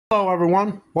Hello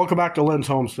everyone, welcome back to Lynn's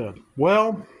Homestead.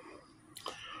 Well,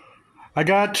 I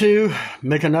got to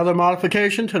make another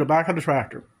modification to the back of the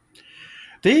tractor.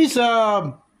 These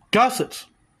gussets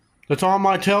that's on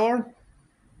my tiller,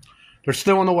 they're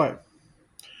still in the way.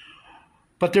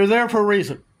 But they're there for a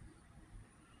reason.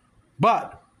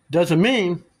 But doesn't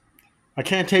mean I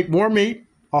can't take more meat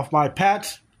off my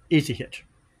Pat's Easy Hitch.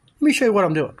 Let me show you what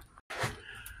I'm doing.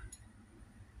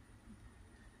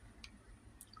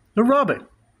 They're rubbing.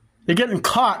 They're getting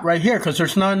caught right here because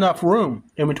there's not enough room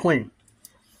in between.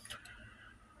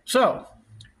 So,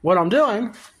 what I'm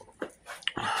doing,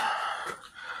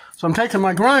 I'm taking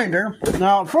my grinder.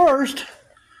 Now, at first,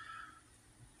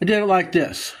 I did it like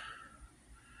this.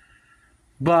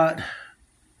 But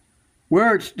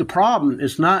where it's the problem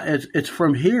is not, it's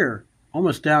from here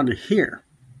almost down to here.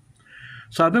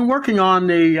 So I've been working on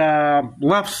the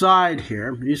left side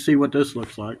here. You see what this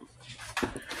looks like.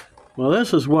 Well,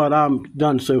 this is what I've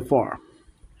done so far.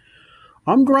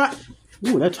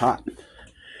 Ooh, that's hot.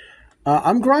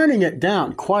 I'm grinding it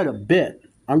down quite a bit.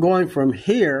 I'm going from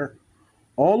here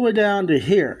all the way down to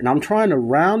here. And I'm trying to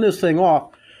round this thing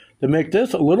off to make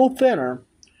this a little thinner.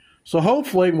 So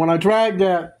hopefully when I drag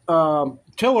that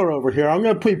tiller over here, I'm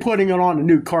going to be putting it on a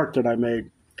new cart that I made.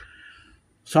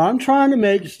 So I'm trying to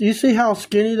make, you see how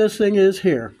skinny this thing is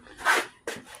here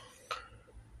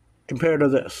compared to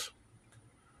this.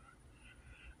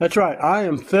 That's right, I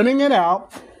am thinning it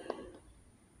out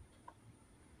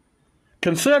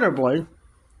considerably.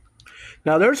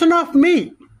 Now there's enough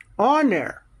meat on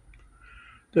there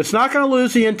that's not going to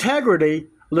lose the integrity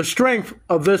or the strength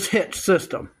of this hitch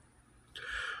system.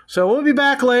 So we'll be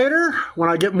back later when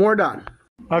I get more done.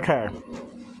 Okay,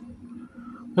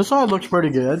 this side looks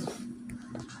pretty good.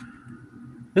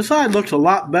 This side looks a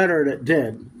lot better than it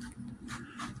did.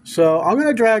 So I'm going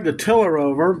to drag the tiller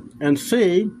over and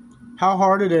see how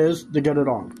hard it is to get it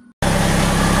on.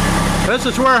 This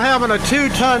is where having a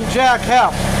 2-ton jack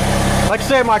helps. Like I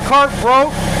say, my cart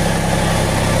broke.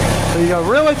 So you gotta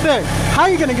really think, how are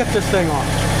you gonna get this thing on?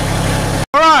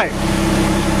 Alright,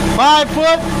 5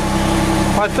 foot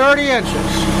by 30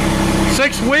 inches.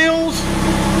 6 wheels,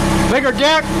 bigger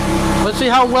deck. Let's see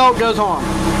how well it goes on.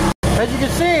 As you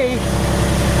can see,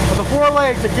 with the 4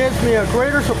 legs, it gives me a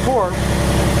greater support.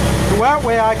 So that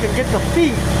way I can get the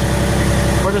feet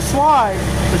or the slide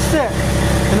to sit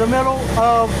in the middle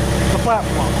of the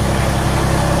platform.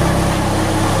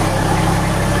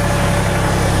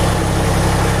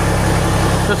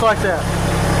 Just like that.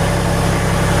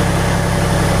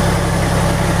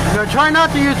 Now try not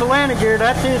to use the landing gear,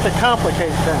 that seems to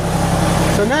complicate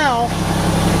things. So now,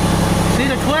 see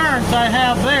the clearance I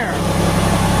have there.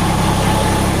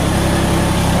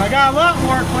 I got a lot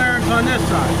more clearance on this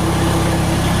side.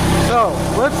 So,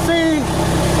 let's see.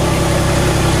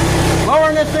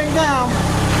 Lowering this thing down.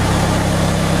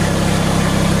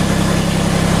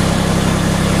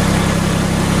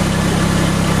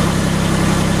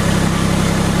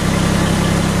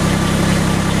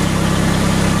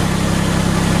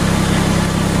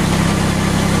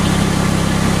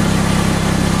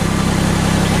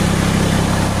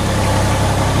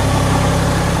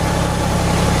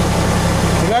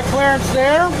 We got clearance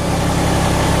there.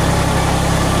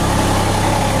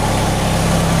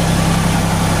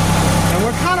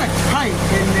 Tight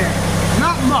in there.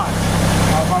 Not much,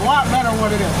 but a lot better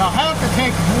what it is. I'll have to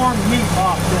take more meat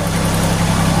off this.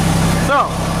 So,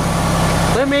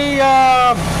 let me,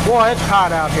 boy, it's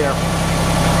hot out here.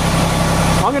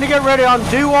 I'm going to get ready to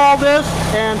undo all this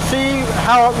and see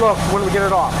how it looks when we get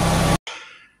it off.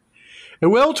 It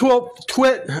will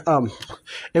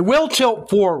tilt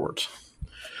forwards.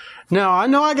 Now, I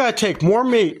know I got to take more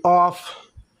meat off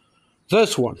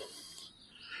this one.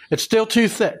 It's still too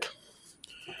thick.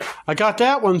 I got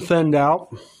that one thinned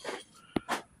out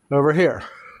over here.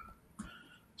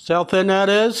 See how thin that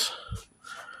is?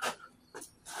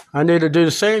 I need to do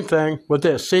the same thing with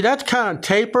this. See, that's kind of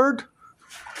tapered,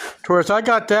 whereas I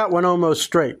got that one almost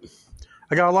straight.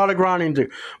 I got a lot of grinding to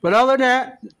do. But other than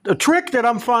that, the trick that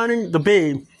I'm finding to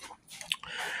be,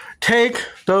 take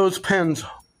those pins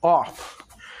off.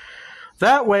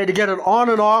 That way, to get it on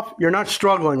and off, you're not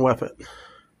struggling with it.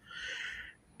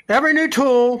 Every new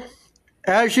tool,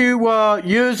 as you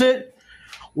use it,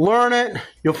 learn it,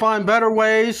 you'll find better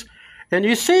ways. And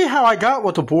you see how I got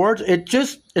with the boards? It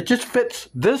just fits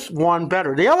this one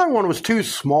better. The other one was too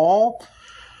small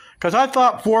because I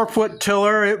thought 4-foot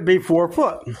tiller, it'd be 4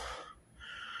 foot.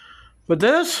 But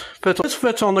this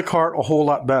fits on the cart a whole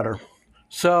lot better.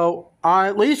 So I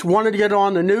at least wanted to get it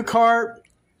on the new cart,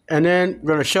 and then I'm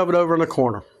going to shove it over in the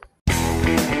corner.